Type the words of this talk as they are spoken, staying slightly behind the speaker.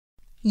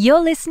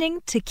You're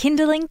listening to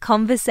Kindling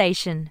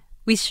Conversation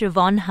with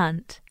Siobhan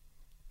Hunt,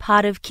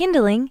 part of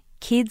Kindling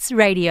Kids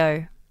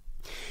Radio.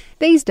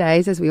 These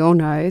days, as we all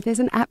know, there's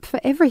an app for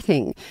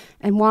everything.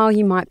 And while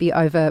you might be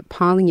over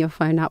piling your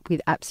phone up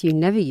with apps you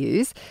never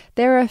use,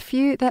 there are a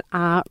few that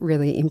are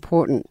really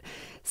important.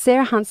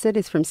 Sarah Hunstead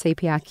is from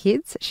CPR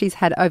Kids. She's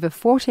had over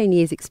 14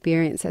 years'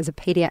 experience as a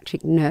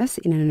paediatric nurse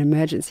in an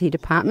emergency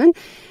department.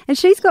 And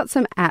she's got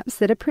some apps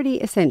that are pretty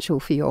essential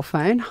for your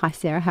phone. Hi,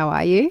 Sarah. How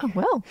are you? I'm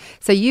well.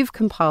 So you've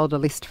compiled a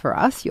list for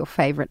us, your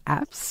favourite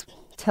apps.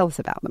 Tell us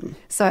about them.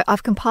 So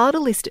I've compiled a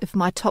list of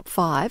my top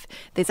 5.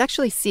 There's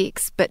actually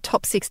 6, but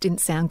top 6 didn't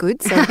sound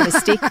good, so I'm going to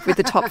stick with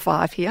the top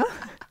 5 here.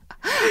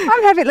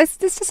 I'm happy. Let's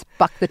just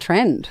buck the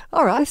trend.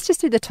 All right. Let's just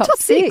do the top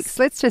 6.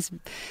 Let's just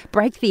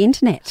break the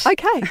internet.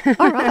 Okay.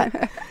 All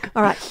right.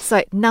 All right.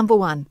 So number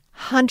 1,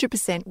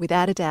 100%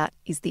 without a doubt,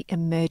 is the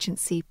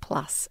Emergency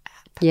Plus app.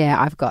 Yeah,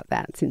 I've got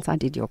that since I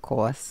did your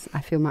course.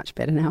 I feel much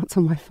better now. It's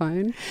on my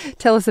phone.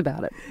 Tell us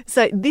about it.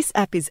 So this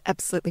app is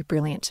absolutely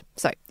brilliant.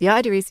 So the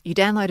idea is you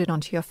download it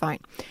onto your phone.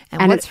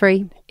 And it's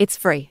free? It's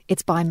free.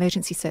 It's by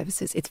Emergency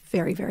Services. It's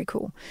very, very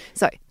cool.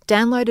 So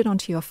download it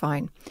onto your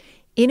phone.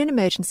 In an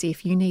emergency,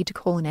 if you need to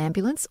call an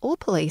ambulance or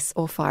police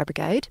or fire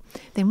brigade,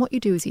 then what you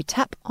do is you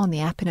tap on the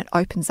app and it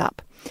opens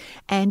up.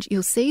 And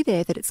you'll see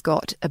there that it's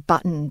got a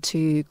button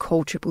to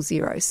call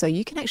 000. So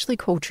you can actually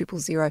call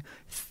 000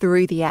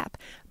 through the app.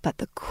 But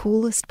the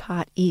coolest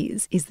part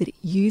is that it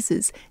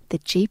uses the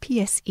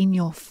GPS in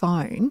your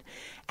phone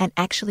and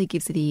actually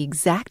gives you the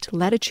exact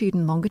latitude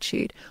and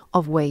longitude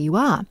of where you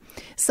are.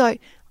 So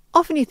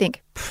often you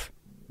think,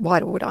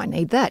 why would I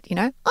need that? You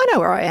know, I know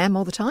where I am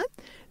all the time.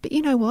 But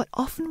you know what?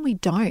 Often we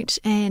don't.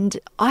 And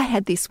I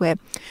had this where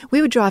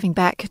we were driving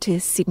back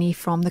to Sydney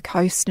from the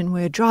coast and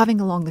we were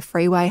driving along the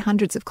freeway,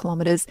 hundreds of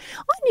kilometres.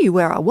 I knew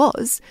where I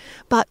was,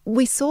 but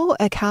we saw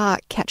a car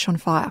catch on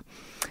fire,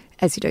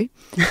 as you do.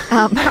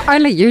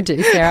 Only you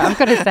do, Sarah. I've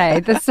got to say,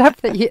 the stuff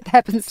that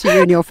happens to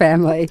you and your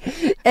family.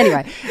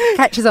 Anyway,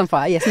 catches on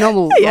fire. Yes,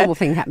 normal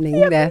thing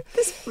happening there.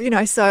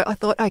 So I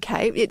thought,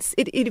 okay,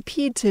 it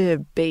appeared to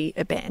be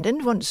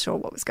abandoned. Wasn't sure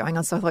what was going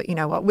on. So I thought, you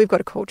know what, we've got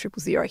to call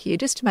 000 here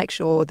just to make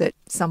sure that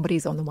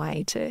somebody's on the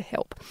way to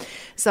help.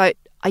 So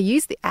I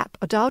used the app,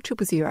 I dialed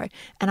 000,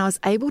 and I was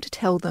able to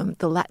tell them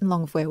the lat and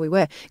long of where we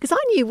were. Because I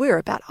knew we were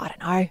about,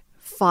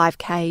 5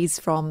 Ks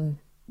from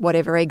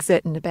whatever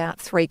exit and about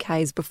 3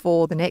 Ks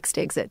before the next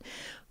exit.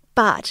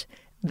 But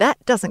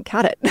that doesn't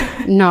cut it.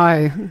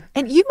 No.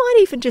 And you might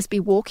even just be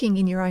walking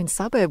in your own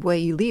suburb where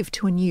you live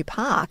to a new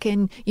park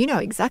and you know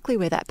exactly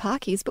where that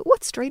park is, but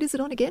what street is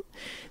it on again?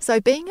 So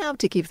being able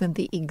to give them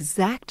the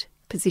exact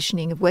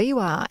positioning of where you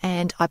are,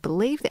 and I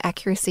believe the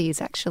accuracy is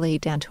actually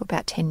down to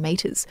about 10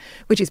 metres,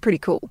 which is pretty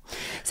cool.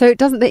 So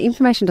the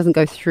information doesn't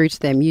go through to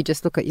them. You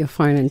just look at your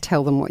phone and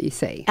tell them what you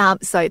see.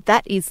 So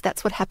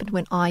that's what happened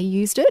when I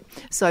used it.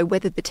 So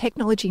whether the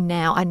technology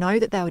now, I know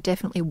that they were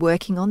definitely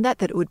working on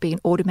that it would be an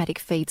automatic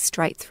feed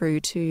straight through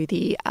to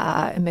the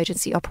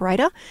emergency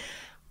operator.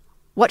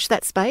 Watch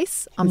that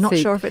space. I'm not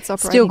sure if it's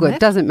operating. Still good.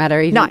 Left. Doesn't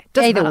matter.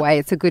 Either way,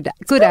 it's a good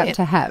app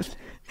to have.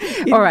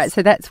 All right,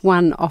 so that's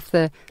one off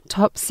the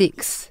top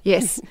 6.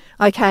 Yes.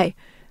 Okay.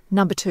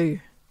 Number 2,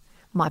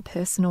 my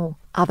personal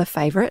other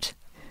favourite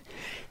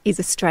is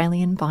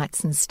Australian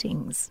Bites and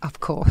Stings.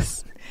 Of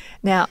course.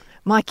 Now,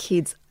 my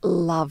kids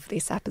love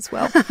this app as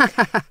well.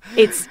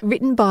 It's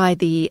written by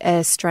the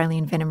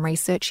Australian Venom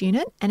Research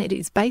Unit, and it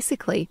is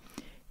basically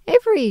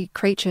every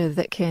creature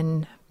that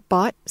can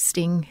bite,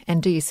 sting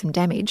and do you some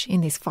damage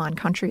in this fine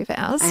country of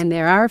ours. And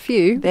there are a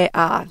few. There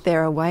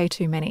are way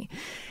too many.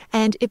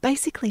 And it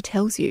basically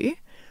tells you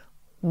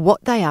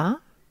what they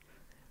are,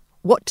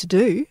 what to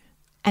do,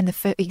 and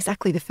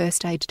exactly the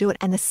first aid to do it,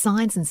 and the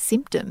signs and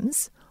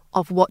symptoms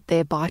of what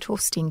their bite or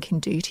sting can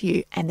do to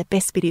you. And the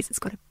best bit is it's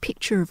got a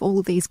picture of all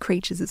of these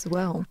creatures as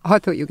well. I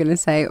thought you were going to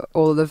say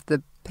all of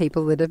the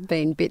people that have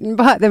been bitten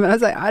by them. And I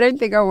was like, I don't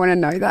think I want to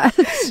know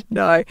that.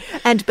 No.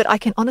 But I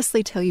can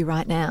honestly tell you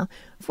right now,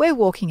 if we're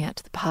walking out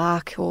to the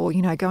park or,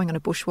 going on a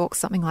bushwalk,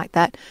 something like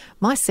that,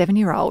 my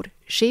 7-year-old,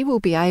 she will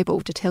be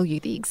able to tell you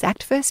the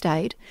exact first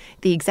aid,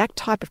 the exact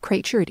type of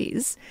creature it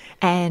is,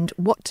 and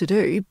what to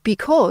do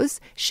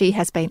because she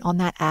has been on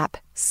that app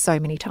so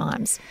many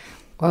times.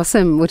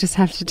 Awesome. We'll just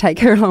have to take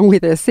her along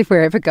with us if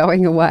we're ever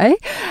going away.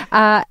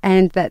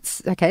 And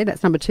that's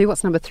number 2.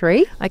 What's number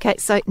 3? Okay,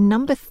 so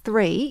number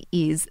 3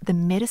 is the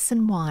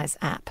Medicine Wise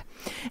app.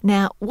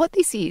 Now, what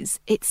this is,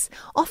 it's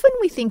often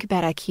we think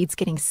about our kids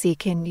getting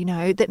sick and,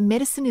 that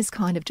medicine is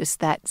kind of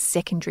just that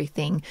secondary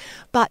thing.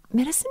 But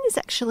medicine is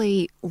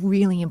actually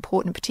really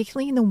important,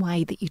 particularly in the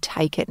way that you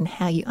take it and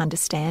how you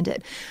understand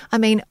it. I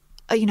mean,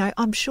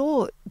 I'm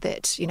sure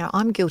that,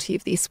 I'm guilty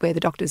of this where the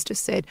doctors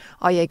just said,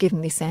 oh, yeah, give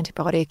them this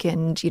antibiotic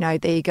and,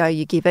 there you go,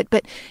 you give it.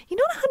 But you're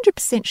not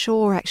 100%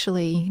 sure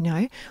actually,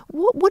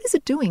 what is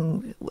it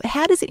doing?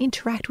 How does it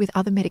interact with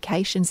other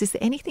medications? Is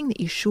there anything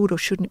that you should or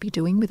shouldn't be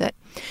doing with it?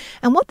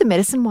 And what the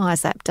Medicine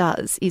Wise app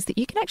does is that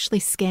you can actually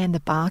scan the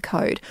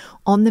barcode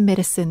on the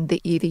medicine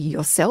that either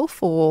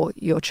yourself or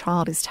your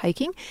child is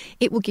taking.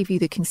 It will give you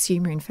the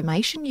consumer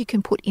information. You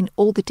can put in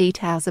all the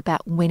details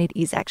about when it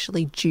is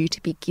actually due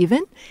to be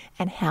given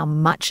and how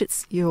much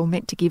you're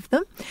meant to give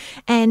them.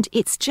 And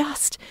it's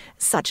just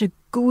such a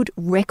good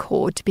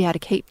record to be able to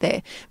keep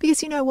there,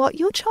 because you know what,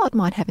 your child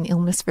might have an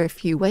illness for a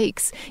few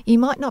weeks. You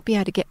might not be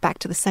able to get back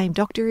to the same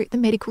doctor at the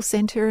medical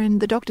centre, and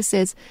the doctor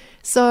says,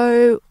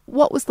 so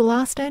what was the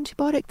last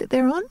antibiotic that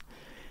they're on?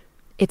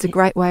 It's a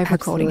great way of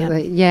recording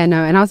it. Yeah,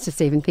 no, and I was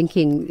just even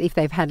thinking if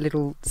they've had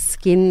little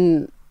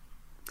skin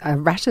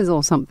rashes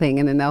or something,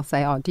 and then they'll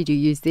say, oh, did you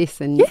use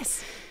this? And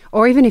yes.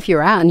 Or even if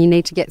you're out and you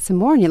need to get some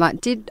more and you're like,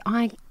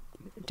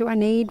 what do I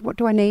need?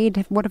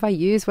 What have I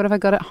used? What have I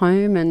got at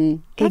home?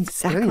 And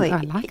exactly.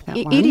 Brilliant. I like that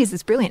one. It is.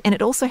 It's brilliant. And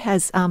it also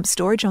has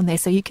storage on there,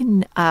 so you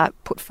can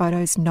put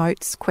photos,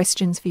 notes,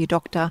 questions for your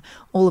doctor,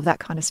 all of that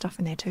kind of stuff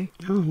in there too.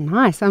 Oh,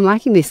 nice. I'm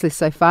liking this list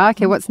so far.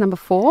 Okay, what's number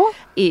 4?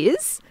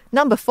 Is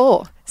number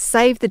 4,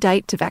 save the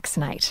date to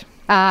vaccinate.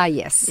 Ah,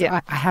 yes. Yeah.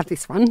 I have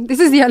this one.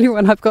 This is the only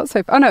one I've got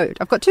so far. Oh, no,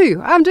 I've got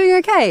 2. I'm doing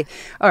okay.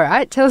 All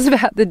right. Tell us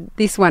about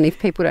this one if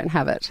people don't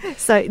have it.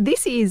 So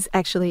this is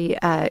actually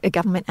a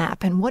government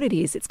app, and what it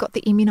is, it's got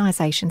the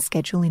immunisation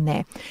schedule in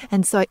there.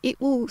 And so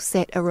it will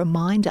set a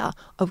reminder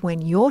of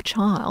when your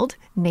child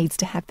needs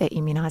to have their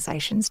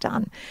immunisations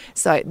done.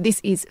 So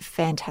this is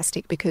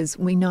fantastic because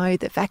we know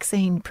that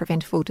vaccine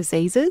preventable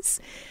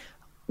diseases,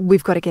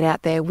 we've got to get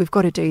out there. We've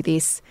got to do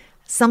this.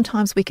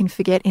 Sometimes we can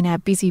forget in our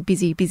busy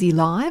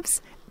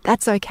lives.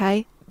 That's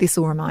okay. This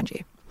will remind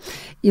you.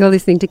 You're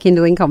listening to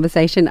Kindling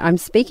Conversation. I'm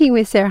speaking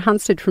with Sarah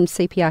Hunstead from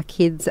CPR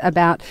Kids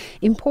about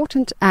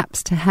important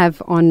apps to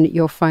have on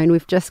your phone.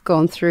 We've just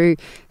gone through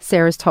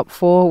Sarah's top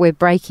 4. We're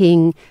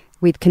breaking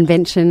with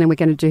convention and we're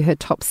going to do her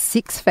top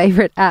 6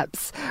 favourite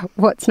apps.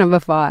 What's number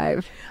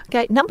 5?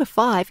 Okay, number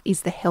 5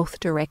 is the Health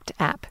Direct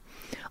app.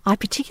 I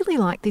particularly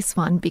like this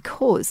one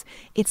because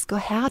it's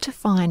got how to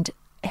find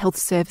health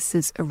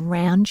services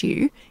around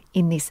you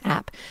in this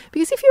app.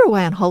 Because if you're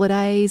away on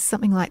holidays,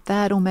 something like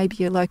that, or maybe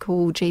your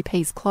local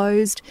GP's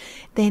closed,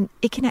 then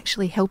it can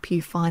actually help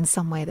you find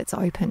somewhere that's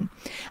open.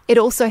 It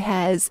also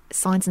has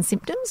signs and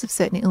symptoms of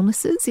certain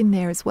illnesses in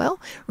there as well,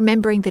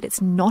 remembering that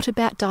it's not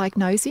about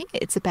diagnosing,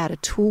 it's about a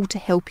tool to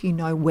help you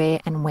know where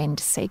and when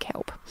to seek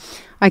help.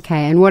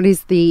 Okay, and what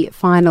is the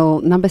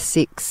final number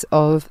 6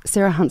 of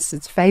Sarah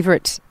Hunstead's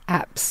favourite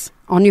apps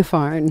on your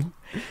phone?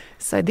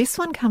 So this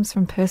one comes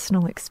from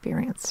personal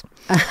experience.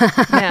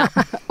 Now,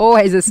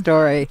 always a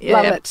story. Yeah,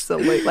 Love it.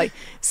 Absolutely.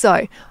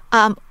 So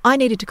I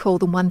needed to call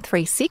the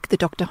 136, the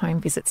doctor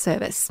home visit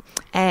service.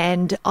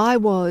 And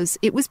it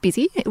was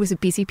busy. It was a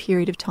busy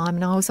period of time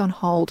and I was on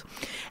hold.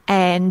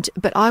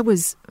 But I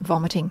was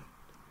vomiting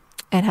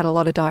and had a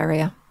lot of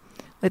diarrhea.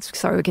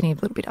 Sorry, we're getting a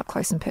little bit up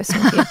close and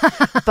personal here.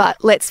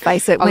 But let's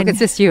face it. It's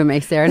just you and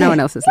me, Sarah. No one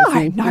else is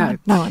listening. No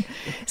one.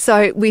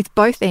 So with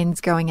both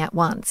ends going at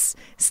once,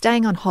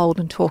 staying on hold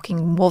and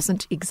talking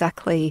wasn't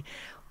exactly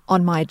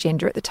on my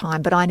agenda at the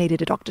time, but I needed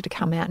a doctor to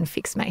come out and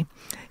fix me.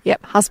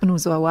 Yep, husband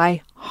was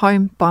away,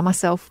 home by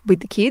myself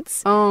with the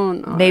kids. Oh,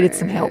 no. Needed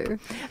some help.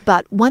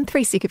 But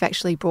 136 have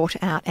actually brought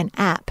out an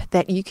app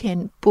that you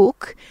can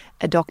book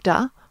a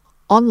doctor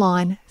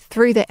online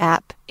through the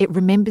app. It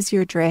remembers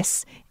your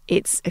address.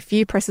 It's a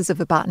few presses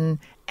of a button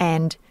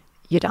and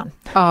you're done.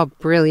 Oh,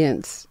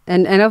 brilliant.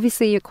 And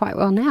obviously you're quite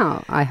well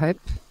now, I hope.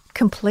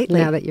 Completely.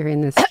 Now that you're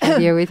in the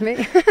studio with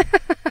me.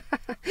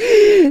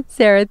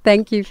 Sarah,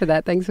 thank you for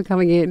that. Thanks for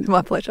coming in.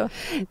 My pleasure.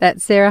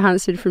 That's Sarah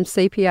Hunstead from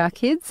CPR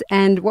Kids.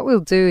 And what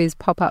we'll do is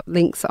pop up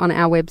links on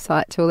our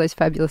website to all those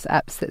fabulous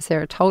apps that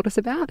Sarah told us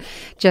about.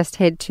 Just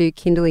head to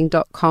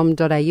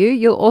kindling.com.au.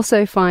 You'll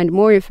also find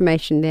more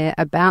information there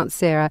about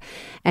Sarah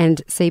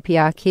and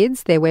CPR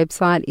Kids. Their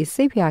website is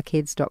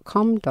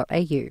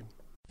cprkids.com.au.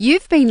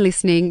 You've been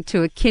listening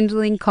to a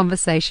Kindling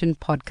Conversation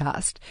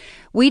podcast.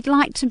 We'd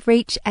like to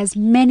reach as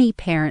many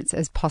parents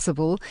as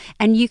possible,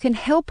 and you can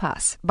help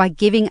us by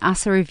giving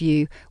us a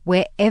review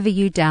wherever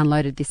you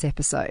downloaded this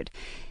episode.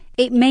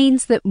 It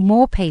means that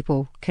more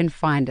people can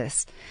find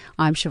us.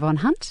 I'm Siobhan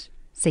Hunt.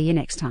 See you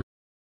next time.